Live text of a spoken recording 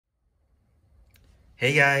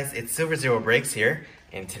Hey guys, it's Silver Zero Breaks here,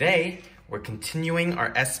 and today we're continuing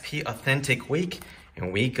our SP Authentic week,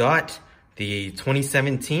 and we got the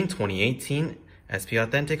 2017-2018 SP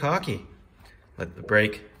Authentic Hockey. Let the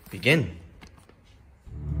break begin.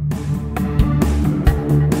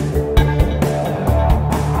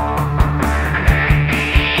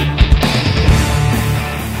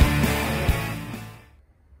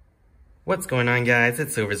 What's going on, guys?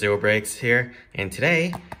 It's Silver Zero Breaks here, and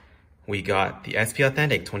today we got the SP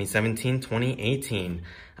Authentic 2017-2018.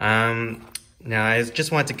 Now, I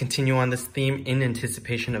just wanted to continue on this theme in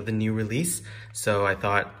anticipation of the new release, so I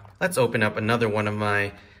thought, let's open up another one of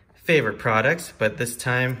my favorite products, but this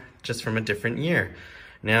time just from a different year.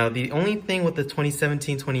 Now, the only thing with the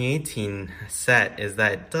 2017-2018 set is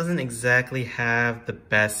that it doesn't exactly have the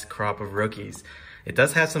best crop of rookies. It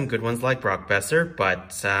does have some good ones like Brock Besser,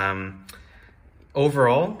 but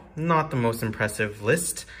overall, not the most impressive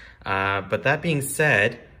list. But that being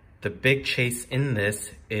said, the big chase in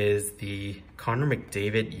this is the Connor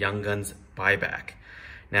McDavid Young Gun's buyback.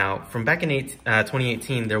 Now, from back in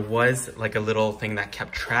 2018, there was like a little thing that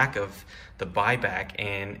kept track of the buyback,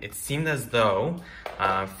 and it seemed as though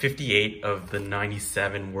 58 of the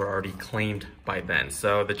 97 were already claimed by then.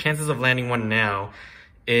 So the chances of landing one now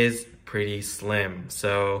is pretty slim.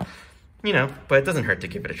 So, you know, but it doesn't hurt to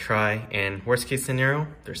give it a try. And worst case scenario,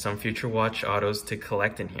 there's some future watch autos to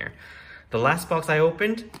collect in here. The last box I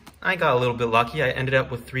opened, I got a little bit lucky. I ended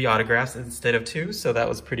up with 3 autographs instead of 2, so that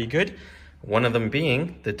was pretty good. One of them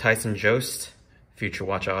being the Tyson Jost future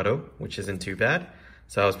watch auto, which isn't too bad.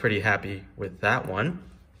 So I was pretty happy with that one.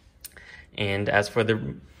 And as for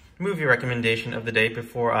the movie recommendation of the day,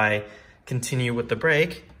 before I continue with the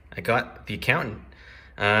break, I got The Accountant.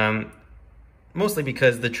 Mostly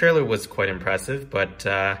because the trailer was quite impressive, but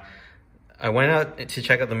I went out to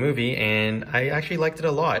check out the movie and I actually liked it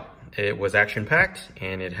a lot. It was action-packed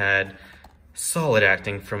and it had solid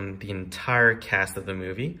acting from the entire cast of the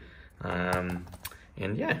movie. And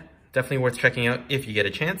yeah, definitely worth checking out if you get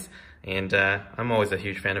a chance. And I'm always a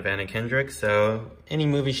huge fan of Anna Kendrick, so any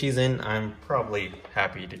movie she's in, I'm probably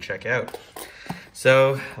happy to check out.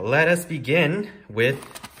 So let us begin with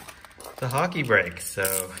the hockey break.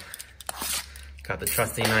 So got the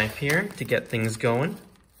trusty knife here to get things going.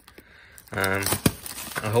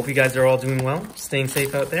 I hope you guys are all doing well, staying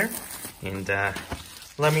safe out there. And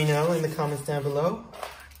let me know in the comments down below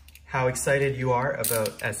how excited you are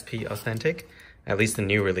about SP Authentic, at least the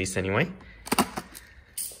new release anyway.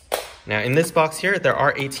 Now in this box here, there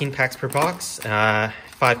are 18 packs per box, 5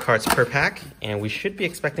 cards per pack, and we should be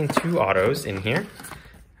expecting 2 autos in here.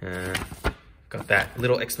 Got that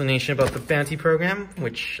little explanation about the bounty program,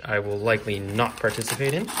 which I will likely not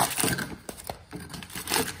participate in.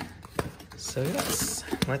 So yes,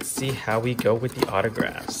 let's see how we go with the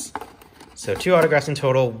autographs. So 2 autographs in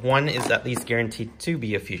total. 1 is at least guaranteed to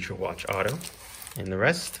be a future watch auto. And the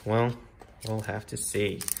rest, well, we'll have to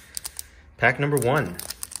see. Pack number 1.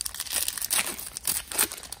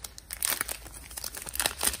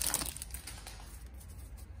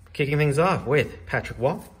 Kicking things off with Patrick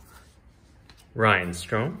Waugh, Ryan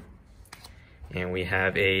Strome, and we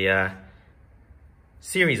have a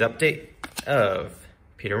series update of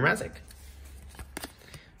Peter Mrazek.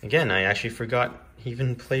 Again, I actually forgot he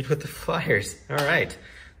even played with the Flyers. All right,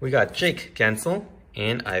 we got Jake Gensel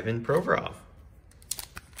and Ivan Provorov.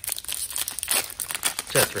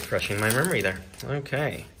 Just refreshing my memory there.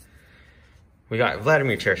 Okay, we got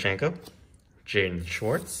Vladimir Tereshchenko, Jaden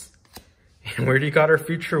Schwartz, and we already got our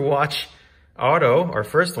future watch auto, our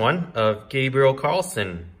first one, of Gabriel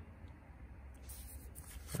Carlson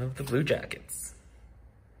of the Blue Jackets.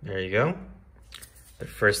 There you go. The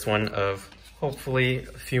first one of hopefully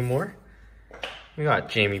a few more. We got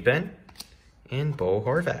Jamie Benn and Bo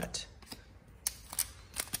Horvat.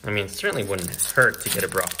 I mean, it certainly wouldn't hurt to get a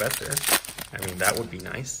Brock Besser. I mean, that would be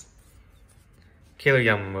nice. Kailer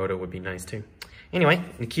Yamamoto would be nice too. Anyway,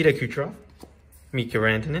 Nikita Kucherov, Mikko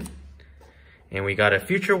Rantanen, and we got a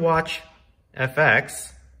future watch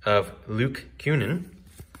FX of Luke Kunin,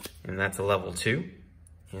 and that's a level 2.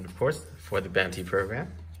 And of course, for the bounty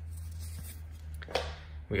program,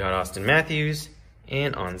 we got Austin Matthews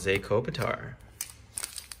and Anze Kopitar.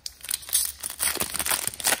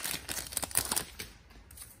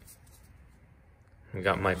 We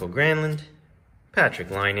got Michael Granlund,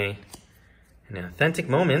 Patrick Laine, and authentic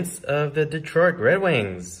moments of the Detroit Red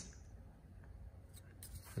Wings.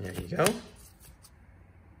 There you go.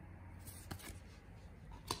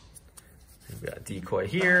 We got Decoy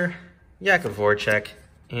here, Jakub Voracek,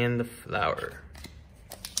 and the Flower.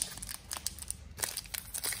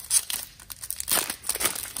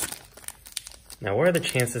 Now, what are the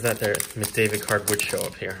chances that their McDavid card would show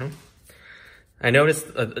up here, huh? I noticed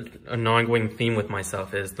an ongoing theme with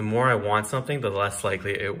myself is the more I want something, the less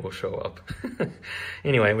likely it will show up.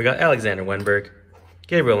 Anyway, we got Alexander Wenberg,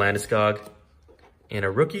 Gabriel Landeskog, and a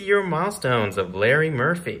rookie year milestones of Larry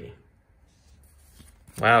Murphy.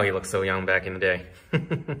 Wow, he looks so young back in the day.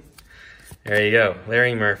 There you go,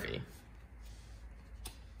 Larry Murphy.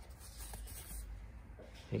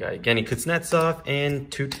 You got Evgeny Kuznetsov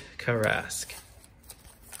and Tut Karask.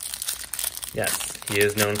 Yes, he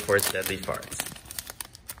is known for his deadly farts.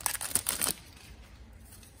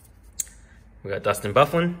 We got Dustin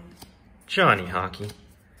Byfuglien, Johnny Hockey,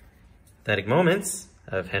 Pathetic Moments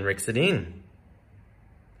of Henrik Sedin.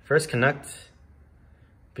 First Canuck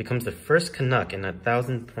becomes the first Canuck in a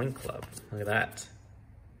 1,000-point club. Look at that.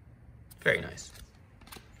 Very nice.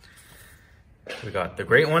 We got the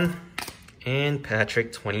Great One and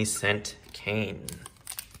Patrick 20-cent Kane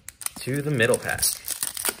to the middle pack.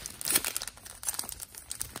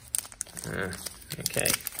 Okay.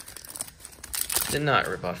 Did not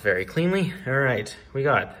rip off very cleanly. All right, we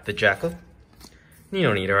got the Jackal,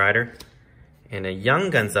 Nino Niederreiter, and a Young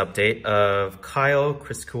Guns update of Kyle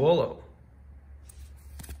Criscuolo.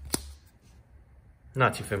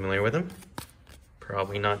 Not too familiar with him.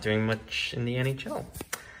 Probably not doing much in the NHL.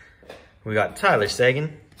 We got Tyler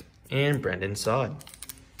Seguin and Brendan Saad.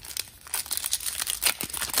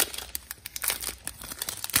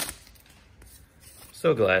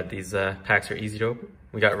 So glad these packs are easy to open.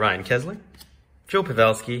 We got Ryan Kesler, Joe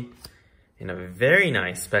Pavelski, and a very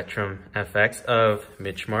nice Spectrum FX of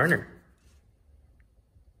Mitch Marner.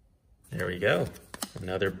 There we go.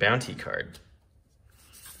 Another bounty card.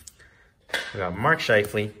 We got Mark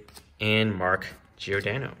Scheifele and Mark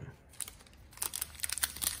Giordano.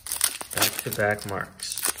 Back-to-back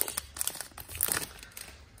marks.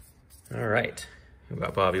 All right. We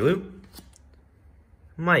got Bobby Lou,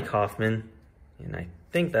 Mike Hoffman, and I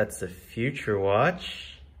think that's a Future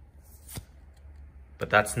Watch. But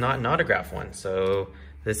that's not an autograph one, so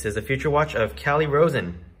this is a Future Watch of Callie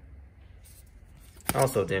Rosen.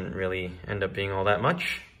 Also didn't really end up being all that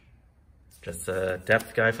much. Just a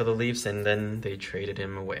depth guy for the Leafs, and then they traded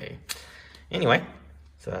him away. Anyway,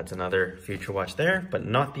 so that's another Future Watch there, but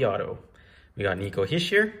not the auto. We got Nico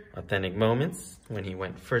Hischier, Authentic Moments, when he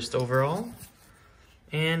went first overall,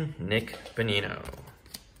 and Nick Bonino.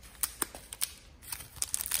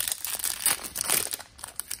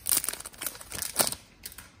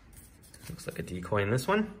 Looks like a decoy in this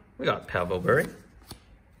one. We got Pavel Bure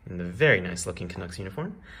in the very nice looking Canucks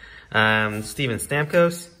uniform. Steven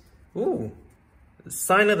Stamkos. Ooh,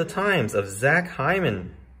 Sign of the Times of Zach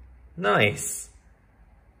Hyman. Nice.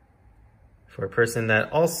 For a person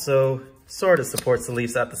that also sort of supports the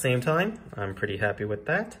Leafs at the same time, I'm pretty happy with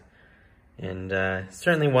that. And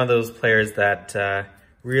certainly one of those players that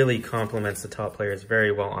really complements the top players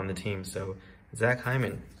very well on the team. So Zach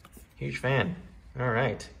Hyman, huge fan. All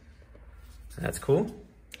right. That's cool.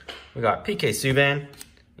 We got PK Subban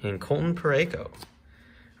and Colton Parayko. All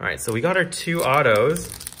right, so we got our two autos.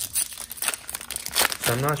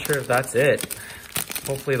 So I'm not sure if that's it.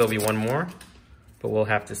 Hopefully there'll be one more, but we'll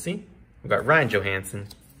have to see. We got Ryan Johansson,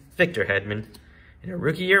 Victor Hedman, and a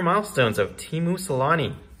rookie year milestones of Teemu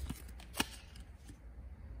Selanne.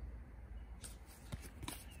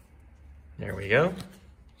 There we go.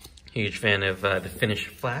 Huge fan of the Finnish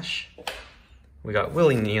Flash. We got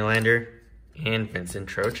Willie Nylander and Vincent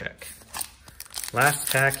Trocheck.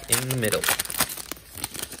 Last pack in the middle.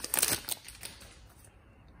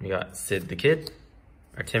 We got Sid the Kid,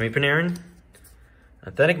 Artemi Panarin,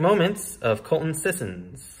 Authentic Moments of Colton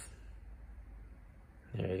Sissons.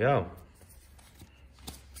 There you go.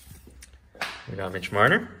 We got Mitch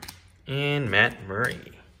Marner and Matt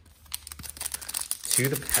Murray. To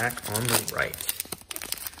the pack on the right.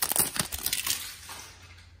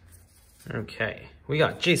 Okay, we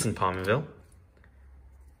got Jason Pominville,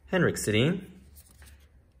 Henrik Sedin.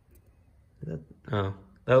 Oh,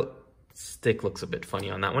 that stick looks a bit funny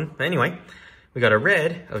on that one. But anyway, we got a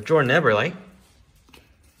red of Jordan Eberle,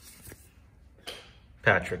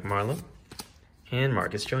 Patrick Marleau, and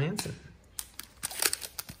Marcus Johansson.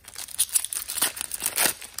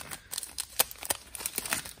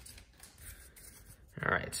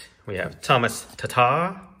 All right, we have Thomas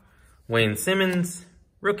Tatar, Wayne Simmons,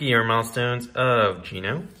 rookie year milestones of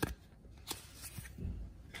Gino,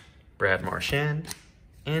 Brad Marchand,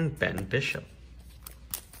 and Ben Bishop.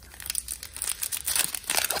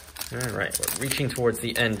 All right, we're reaching towards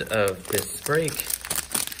the end of this break.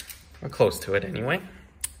 We're close to it anyway.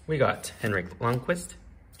 We got Henrik Lundqvist,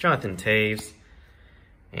 Jonathan Toews,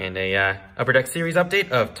 and a Upper Deck Series update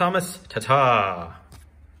of Thomas Tatar.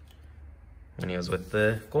 when he was with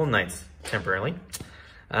the Golden Knights temporarily.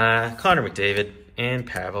 Connor McDavid and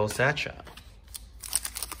Pavel Zacha.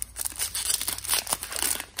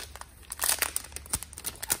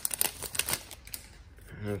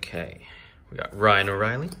 Okay, we got Ryan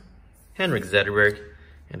O'Reilly, Henrik Zetterberg,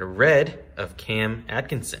 and a red of Cam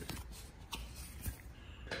Atkinson.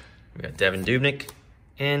 We got Devin Dubnyk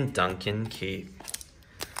and Duncan Keith.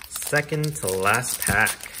 Second to last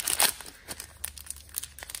pack.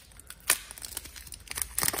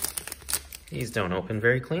 These don't open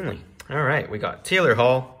very cleanly. All right, we got Taylor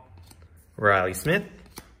Hall, Riley Smith.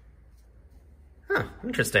 Huh,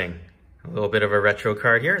 interesting. A little bit of a retro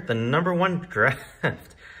card here. The #1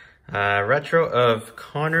 draft. Retro of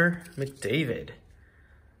Connor McDavid.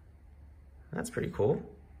 That's pretty cool.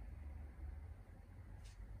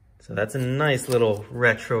 So that's a nice little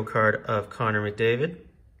retro card of Connor McDavid.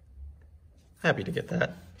 Happy to get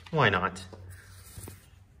that. Why not?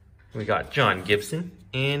 We got John Gibson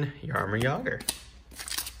and Jaromir Jagr.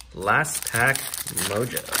 Last pack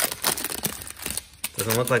mojo.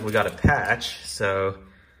 Doesn't look like we got a patch, so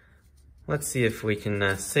let's see if we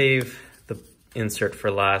can save the insert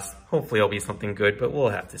for last. Hopefully it'll be something good, but we'll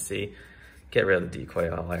have to see. Get rid of the decoy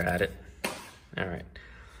while we're at it. All right.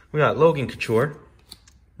 We got Logan Couture,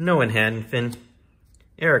 Noah Hanifin,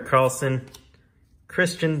 Erik Karlsson,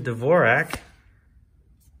 Christian Dvorak.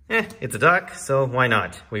 It's a duck, so why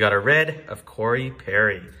not? We got a red of Corey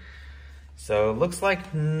Perry. So looks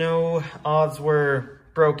like no odds were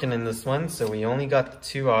broken in this one, so we only got the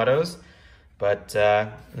 2 autos. But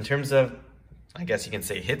in terms of, I guess you can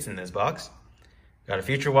say hits in this box, got a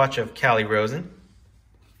Future Watch of Callie Rosen.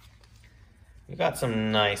 We got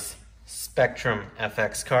some nice Spectrum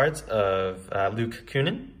FX cards of Luke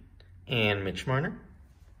Kunin and Mitch Marner.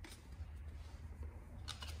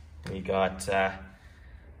 We got the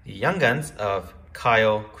Young Guns of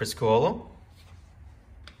Kyle Criscuolo.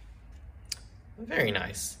 Very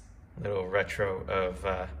nice little retro of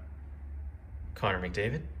Connor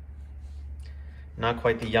McDavid. Not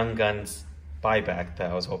quite the Young Guns buyback that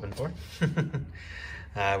I was hoping for.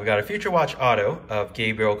 We got a Future Watch auto of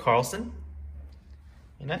Gabriel Carlson.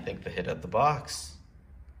 And I think the hit of the box,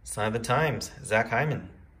 sign of the times, Zach Hyman.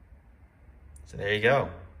 So there you go.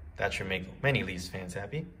 That should make many Leafs fans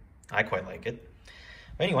happy. I quite like it.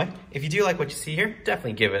 But anyway, if you do like what you see here,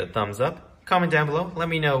 definitely give it a thumbs up. Comment down below. Let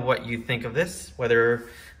me know what you think of this, whether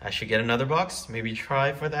I should get another box, maybe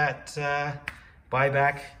try for that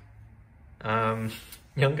buyback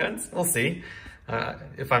Young Guns. We'll see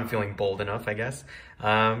if I'm feeling bold enough, I guess.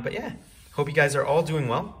 But yeah, hope you guys are all doing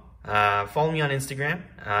well. Follow me on Instagram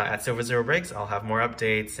at Silver0Breaks. I'll have more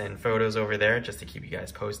updates and photos over there just to keep you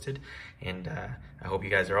guys posted. And I hope you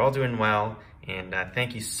guys are all doing well. And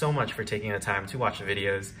thank you so much for taking the time to watch the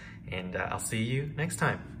videos. And I'll see you next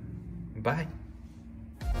time. Bye.